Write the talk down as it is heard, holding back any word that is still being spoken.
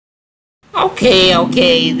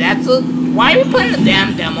Okay, that's a... Why are we playing the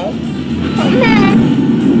damn demo? Oh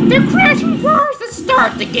man, they're crashing cars. Let's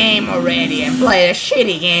start the game already and play a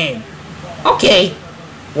shitty game. Okay,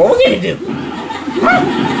 what are we gonna do? Huh?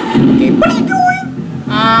 Okay, what are you doing?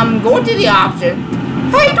 Go to the option.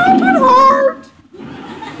 Hey, don't put hard.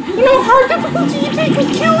 You know, hard difficulty you think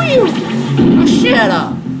could kill you. Oh, shut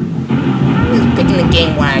up. I'm just picking the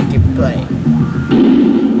game when I can play.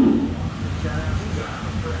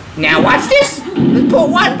 Now watch this. Let's put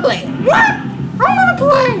one player. What? I want to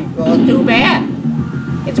play. Well, it's too bad.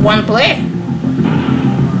 It's one player.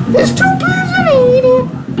 There's two players in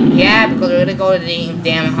it. Yeah, because we're gonna go to the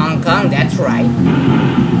damn Hong Kong. That's right.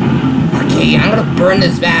 Okay, I'm gonna burn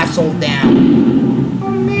this asshole down.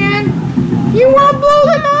 Oh man, you wanna blow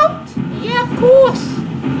them out? Yeah, of course.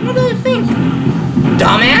 What do you think?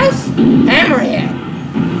 Dumbass? Hammerhead.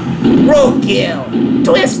 Roadkill.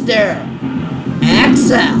 Twister.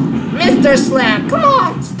 Axel. Mr. Slam. Come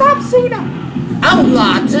on, stop saying that.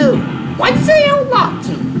 Outlaw 2. Why'd you say Outlaw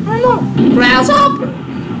 2? I don't know. Grasshopper.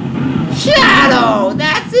 Shadow.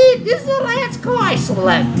 That's it. This is the last car I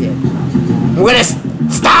selected. We're gonna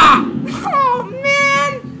stop. Oh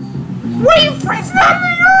man. Why are you freezing on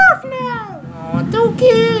the earth now? Oh, who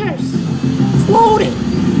cares? It's loading.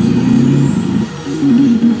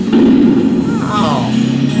 Oh.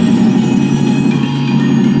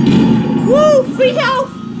 Woo, free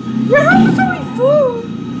health. Your health is only full.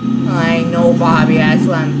 I know, Bobby. That's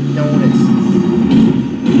what I've noticed.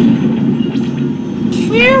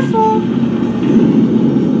 Careful.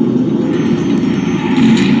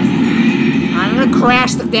 I'm gonna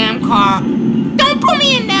crash the damn car. Don't put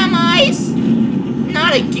me in damn ice.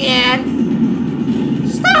 Not again.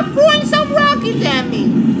 Stop throwing some rockets at me.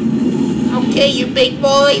 Okay, you big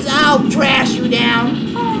boys. I'll trash you down.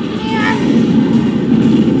 Oh, man.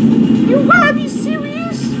 You gotta be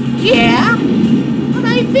serious? Yeah. What do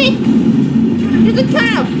you think?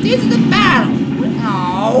 This is the battle.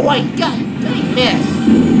 Oh, I missed.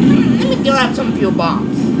 Let me grab some fuel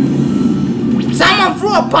bombs. Someone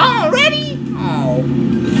threw a bomb already? Oh.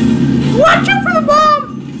 Watch out for the bomb!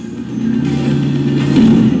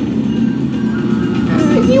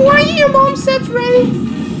 You want your bomb sets ready?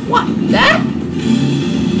 What? That?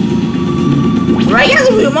 Right here,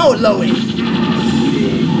 the remote loading.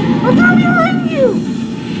 I'm down behind you.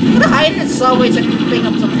 I'm gonna hide in the subway so I can pick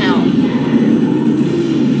up some health.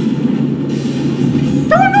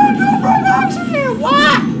 Don't throw bombs in there.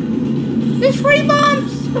 What? There's free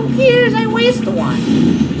bombs. Who cares? I waste one.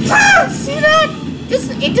 Ah, see that?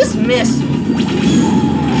 It just missed me.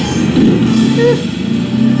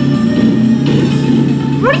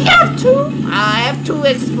 What do you have, two? I have two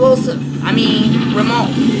explosive.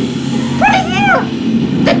 Remote. Put it here!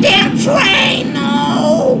 The damn train!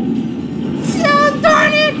 No! Oh,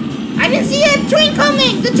 darn it! I didn't see that train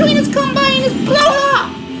coming! The train has come by and it's blown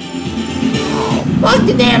up! Oh, fuck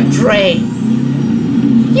the damn train!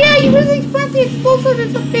 Yeah, you really expect the explosive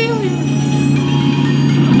is a failure.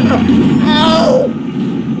 Oh!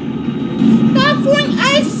 Stop throwing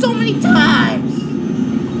ice so many times!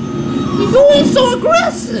 You're going so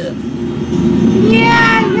aggressive!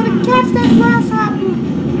 Yeah, you gotta catch that grasshopper!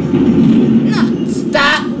 No,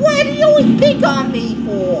 stop! Why do you always pick on me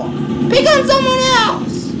for? Pick on someone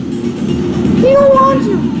else! He don't want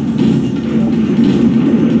you!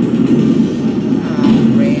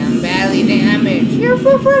 Oh, Ray, I'm badly damaged. You're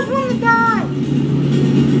the first one to die!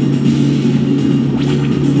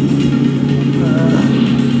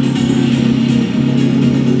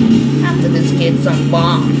 After this kid some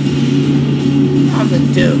bombs. What to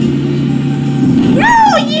do?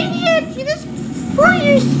 No, you idiot! You just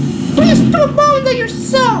freeze two bombs at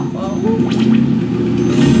yourself!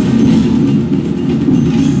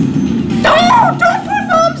 Don't put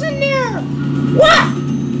bombs in there! What?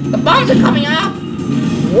 The bombs are coming out?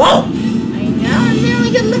 Whoa! I know, I'm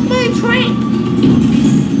nearly gonna lick my train.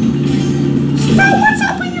 Stop! What's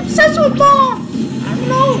up with you obsessed with bombs? I don't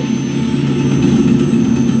know.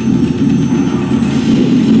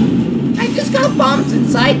 I just got bombs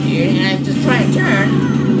inside here and I'm just trying to turn.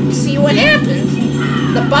 You see what happens?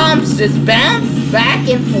 The bombs just bounce back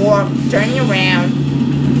and forth, turning around.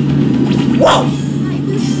 Whoa! I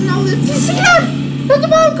just know this. You see that? There's the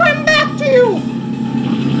bomb coming back to you!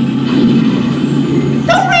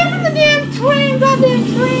 Don't ram in the damn train, goddamn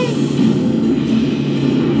train!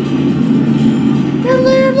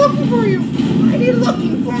 They're looking for you. Why are they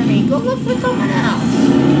looking for me? Go look for someone else.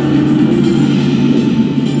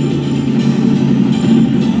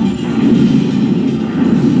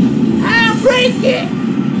 I'll break it!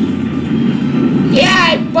 Yeah,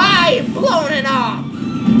 I buy it, blowing it off!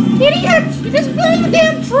 Idiot! You just blew the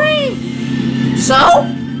damn train! So?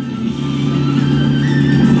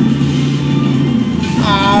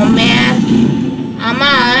 Oh man, I'm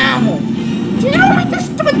out of ammo. Do you know make this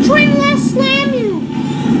stupid train last slam you?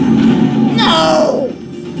 No!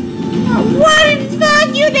 Why did it fuck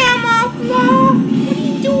you down, Muffalo? Why did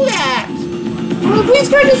you do that? Oh, the police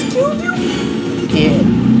car just killed you? It did.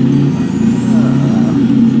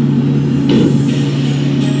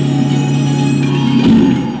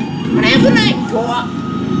 What happened I go up?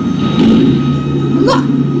 Look!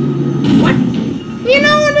 What? You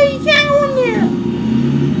know what? You can't go in there.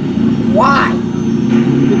 Why?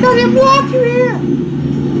 Because it blocked your ear.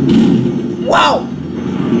 Whoa!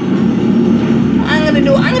 I'm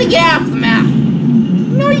gonna get off the map.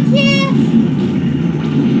 No, you can't.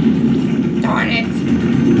 Darn it.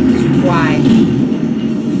 This is why.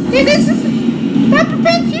 See, that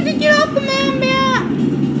prevents you to get off the map.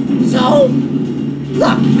 So,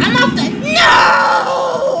 look, I'm off the, no!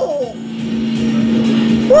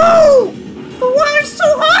 Whoa! The water's so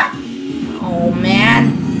hot. Oh man.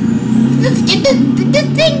 This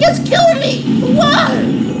thing just killed me. The water.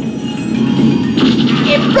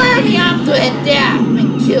 It burned me up to death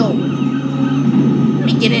and killed me. Let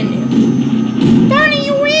me get in there. Darn it,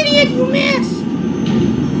 you idiot, you missed.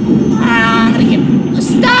 I'm gonna get...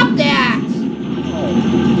 Stop that!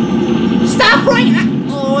 Oh. Stop right now!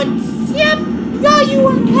 Oh, it's... Yep, got you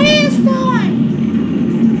one last time.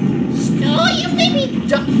 Still, you made me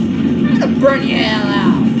I'm gonna burn your hell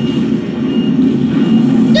out.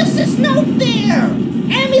 This is no fair!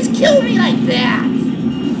 Enemies kill me like that!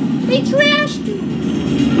 They trashed you!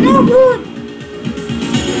 No good!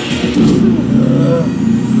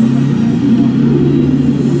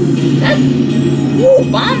 Ooh,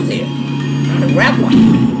 bombs here! I'm gonna grab one.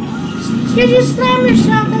 You just slam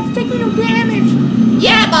yourself, that's taking no damage!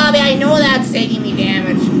 Yeah, Bobby, I know that's taking me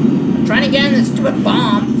damage. I'm trying to get in the stupid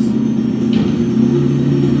bombs.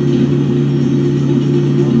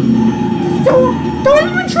 Don't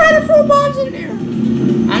even try to throw bombs in there!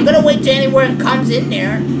 I'm gonna wait till anyone comes in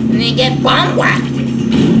there and then get bomb whacked.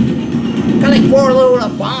 Got like 4 little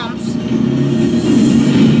bombs.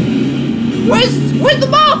 Where's the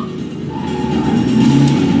bomb?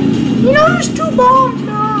 You know there's 2 bombs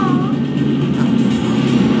now.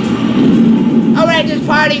 Alright, there's a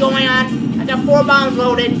party going on. I got 4 bombs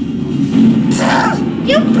loaded.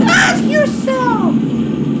 You blast yourself!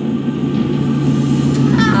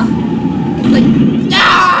 It's like,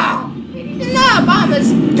 no! No, bombers!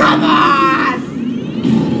 Come on!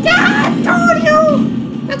 God, I told you!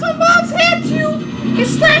 That's when bombs hit you! They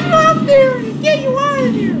slam you up there and get you out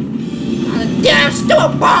of there! Oh, the damn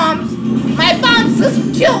stupid bombs! My bombs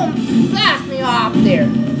doesn't kill them! Blast me off there!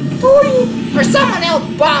 Told you! Or someone else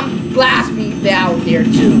bomb blast me out there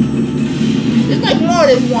too! There's like more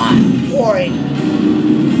than one for it!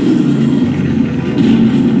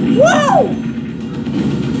 Whoa!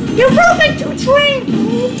 You broke my 2 trains!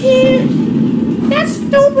 Who cares? That's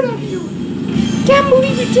stupid of you! Can't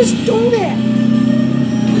believe you just do that!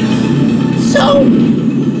 So...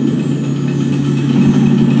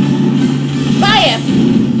 Fire!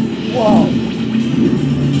 Whoa!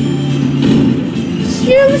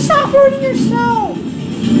 You stop hurting yourself!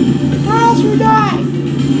 Or else you die!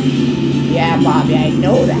 Yeah, Bobby, I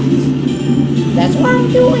know that. That's what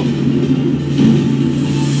I'm doing.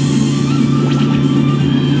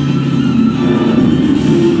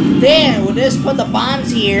 Then we'll just put the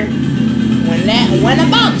bombs here. When the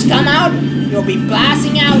bombs come out, you'll be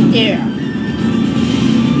blasting out there.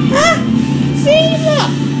 Huh? See,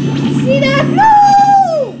 look! See that?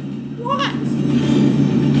 No! What?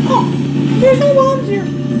 Oh, there's no bombs here.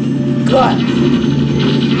 Good.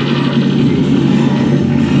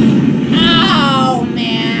 Oh,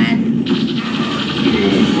 man.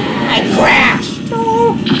 I crashed.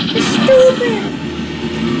 Oh, it's stupid.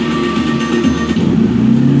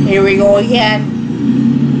 Here we go again.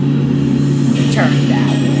 Turn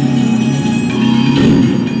that way.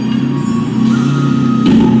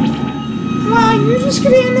 Wow, you're just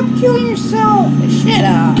gonna end up killing yourself. Shut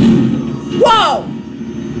up. Whoa!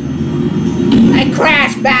 I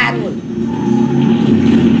crashed badly.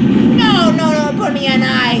 No, don't put me on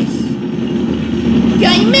ice. Yo,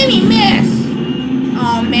 you made me miss.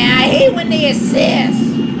 Oh man, I hate when they assist.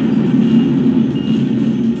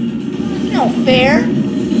 It's no fair.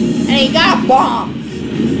 And he got bombs.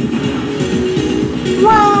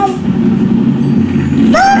 Wow.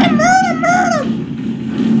 Murder him!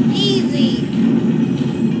 Easy.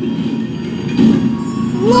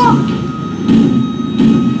 Look.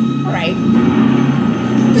 Alright.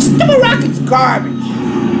 The stupid rocket's garbage.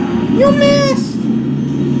 You missed.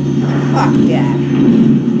 Oh, fuck that.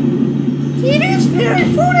 You didn't spit your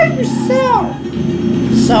food at yourself.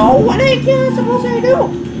 So, what are you supposed to do?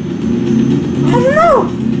 I don't know.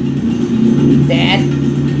 Dad?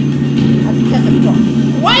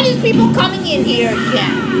 Why are these people coming in here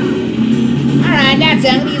again? Alright, that's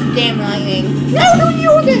it. I'm gonna use the damn lightning. No, don't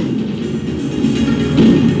use it!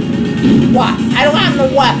 What? I don't have no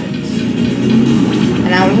weapons.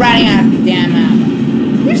 And I'm running out of damn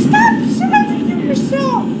ammo. You stop selecting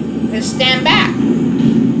yourself. Just stand back.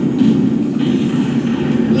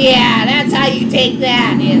 Yeah, that's how you take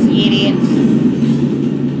that, you idiots.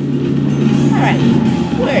 Alright,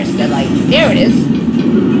 where's the light? There it is.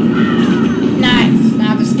 Nice.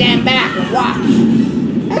 Now just stand back and watch.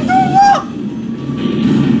 And don't look!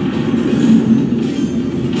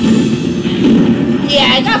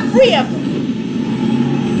 Yeah, I got 3 of them.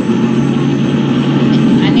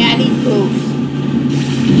 I need boost.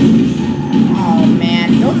 Oh man,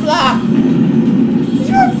 don't look! He's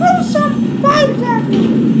gonna throw some fighters at me!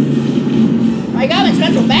 I got my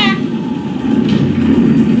special back!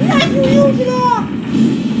 Not you use it all!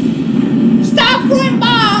 Stop throwing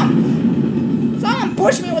bombs! Someone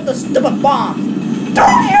push me with the stupid bombs!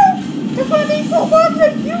 Don't you! That's what I need for bombs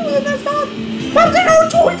like you and that's not... Bombs are no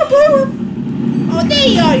toys to play with! Oh, there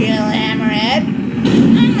you are, you little hammerhead!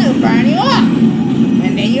 I'm gonna burn you up!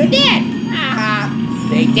 And then you're dead! Haha!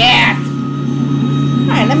 Big death!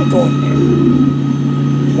 Alright, let me go in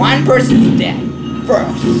there. 1 person's dead.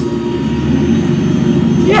 First.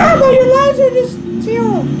 Yeah, but your lives are just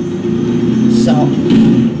 0. So,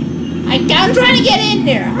 I'm trying to get in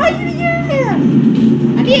there. How are you gonna get in there?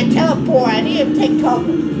 I need to teleport. I need to take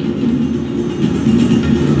cover.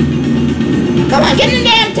 Come on, get in the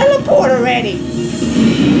damn teleport already.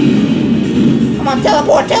 Come on,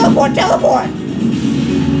 teleport, teleport, teleport.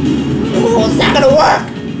 Oh, it's not gonna work.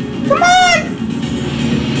 Come on.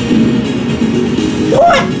 Do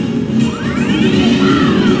it.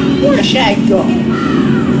 Where should I go?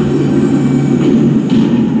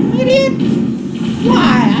 Idiot!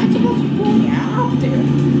 Why? I'm supposed to go out there.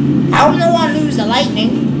 I hope no one lose the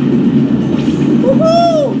lightning.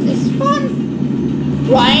 Woohoo! This is fun.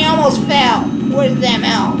 Well, I almost fell. Where's the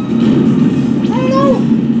ML? I don't know.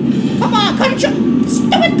 Come on, control!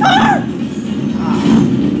 Stupid car!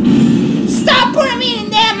 Stop putting me in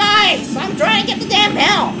damn ice! I'm trying to get the damn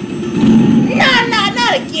health. No,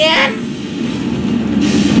 not again!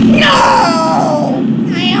 No!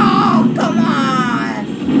 Oh, come on!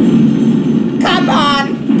 Come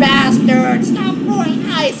on, bastard! Stop throwing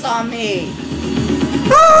ice on me!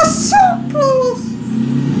 Oh, so close!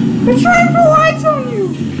 They're trying to throw ice on you!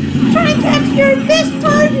 I'm trying to catch your best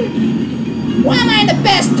target! Why am I the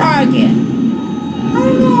best target? I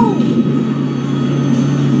don't know!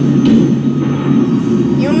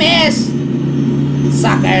 You missed!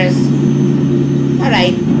 Suckers!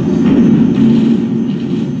 Alright.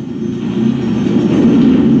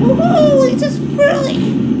 Woohoo! It's just thrilling!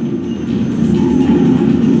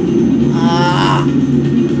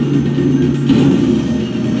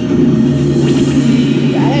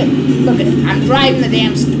 Got it? Look at it. I'm driving the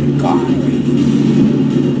damn stupid car already.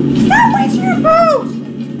 Stop wasting your boost!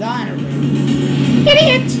 It's done already.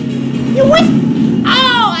 Idiot! You waste...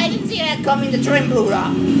 Oh! I didn't see that coming. The train blew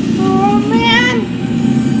up. Oh, man!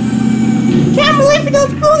 Can't believe it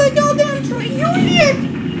does blow that goddamn train! You idiot!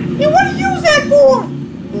 You what do you use that for?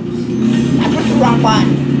 Oops. I pushed the wrong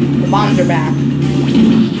button. The bombs are back.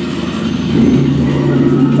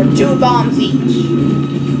 For 2 bombs each.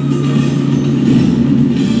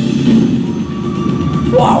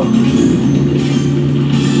 Whoa!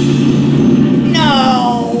 No!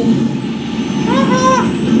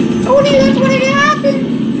 Told you that's what happened!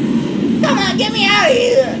 Come on, get me out of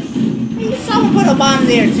here! Maybe someone put a bomb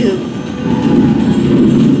there too.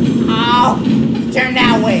 Oh! Turn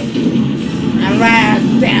that way. I'm right out of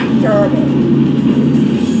the damn turbo.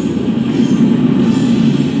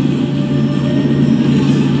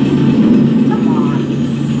 Come on.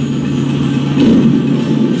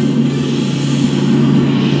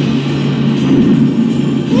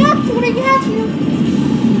 Yep, that's what I got you.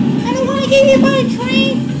 I don't want to get hit by a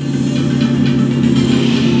train.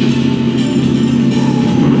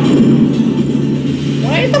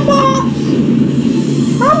 Where's the bombs?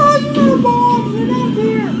 How you know the bombs? They're not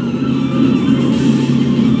there.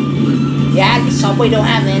 Yeah, the subway don't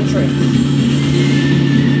have an entrance.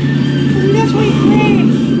 That's what you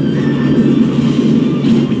think.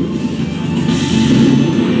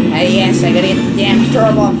 Hey, yes, I gotta get the damn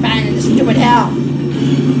turbo and find the stupid hell.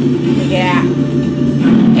 Yeah.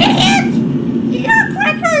 Idiot! You gotta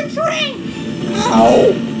crack my train!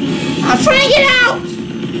 Oh! I'm trying to get out!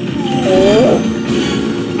 Oh!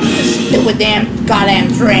 Stupid damn goddamn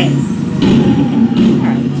train.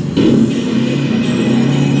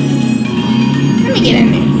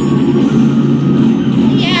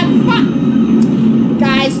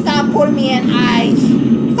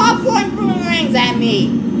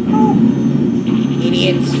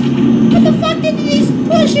 the fuck did these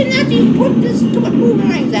pushing after you put this stupid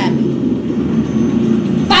boomerangs at me?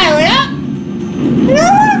 Fire it up!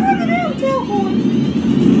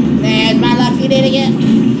 There's my lucky hit again.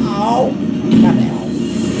 Oh, stop it.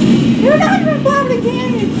 You're not even probably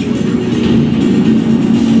damage.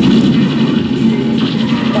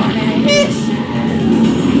 But I missed.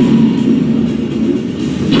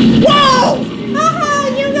 Whoa!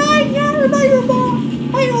 You guys never by your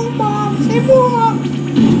mom. My own bomb. Say more.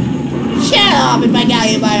 Shut up if I got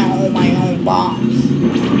you by my own bombs.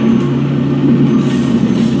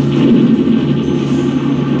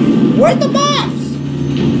 Where's the bombs?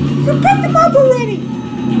 You picked them up already.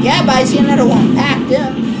 Yeah, but I see another one packed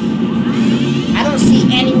up. I don't see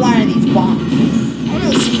any one of these bombs. I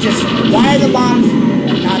don't see just one of the bombs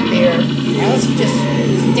are not there. I don't see just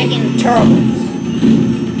sticking turbos.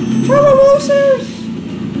 Turbo boosters!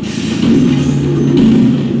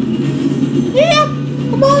 Yeah,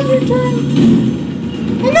 the bombs returned.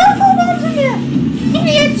 And no full bombs in there!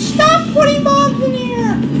 Idiot, stop putting bombs in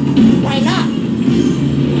here! Why not?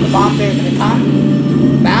 The bombs are gonna come,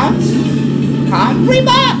 bounce, come, free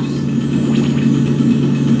bombs!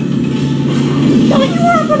 Don't you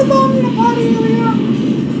want to put a bomb in a party area?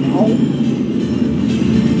 No.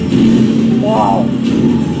 Whoa.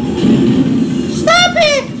 Stop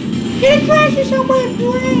it! You're gonna crash yourself by a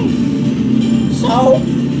plane. So?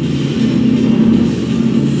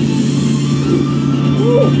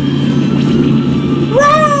 Ooh.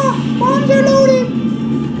 Rah! Bombs are loaded!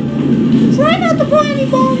 Try not to put any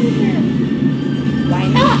bombs in there. Why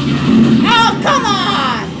not? Oh, come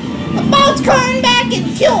on! The bomb's coming back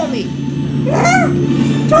and kill me! Yeah,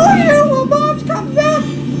 told you when bombs come back,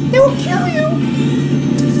 they will kill you.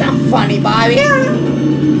 It's not funny, Bobby. Yeah.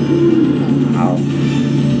 Oh.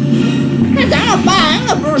 And I'm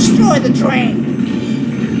gonna destroy the train.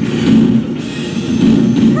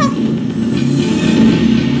 Huh.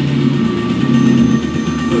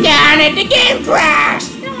 Damn it, the game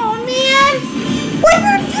crashed. Oh man, what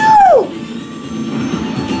did you do?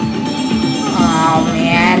 Oh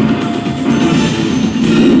man.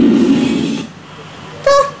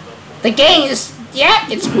 The game is, yeah,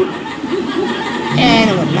 it's good. And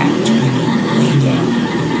it went back to the game.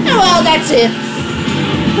 Oh, well, that's it.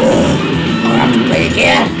 I'll have to play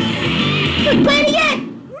again.